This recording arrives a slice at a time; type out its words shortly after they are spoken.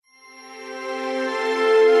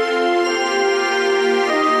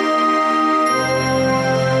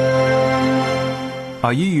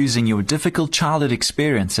Are you using your difficult childhood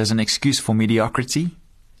experience as an excuse for mediocrity?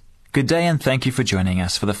 Good day and thank you for joining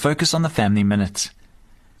us for the Focus on the Family Minute.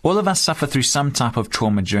 All of us suffer through some type of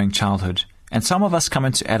trauma during childhood, and some of us come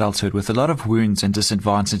into adulthood with a lot of wounds and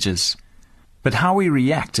disadvantages. But how we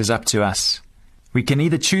react is up to us. We can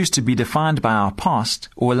either choose to be defined by our past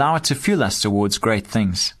or allow it to fuel us towards great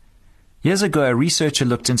things. Years ago, a researcher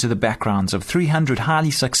looked into the backgrounds of 300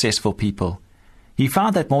 highly successful people. He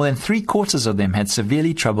found that more than 3/4 of them had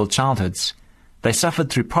severely troubled childhoods. They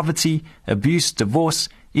suffered through poverty, abuse, divorce,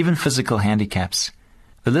 even physical handicaps.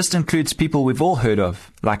 The list includes people we've all heard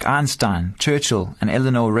of, like Einstein, Churchill, and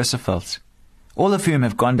Eleanor Roosevelt, all of whom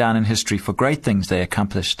have gone down in history for great things they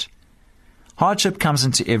accomplished. Hardship comes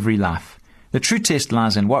into every life. The true test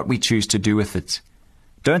lies in what we choose to do with it.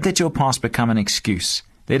 Don't let your past become an excuse.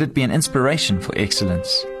 Let it be an inspiration for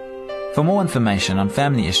excellence. For more information on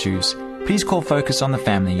family issues, please call Focus on the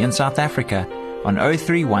Family in South Africa on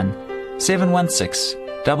 031 716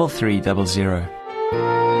 3300.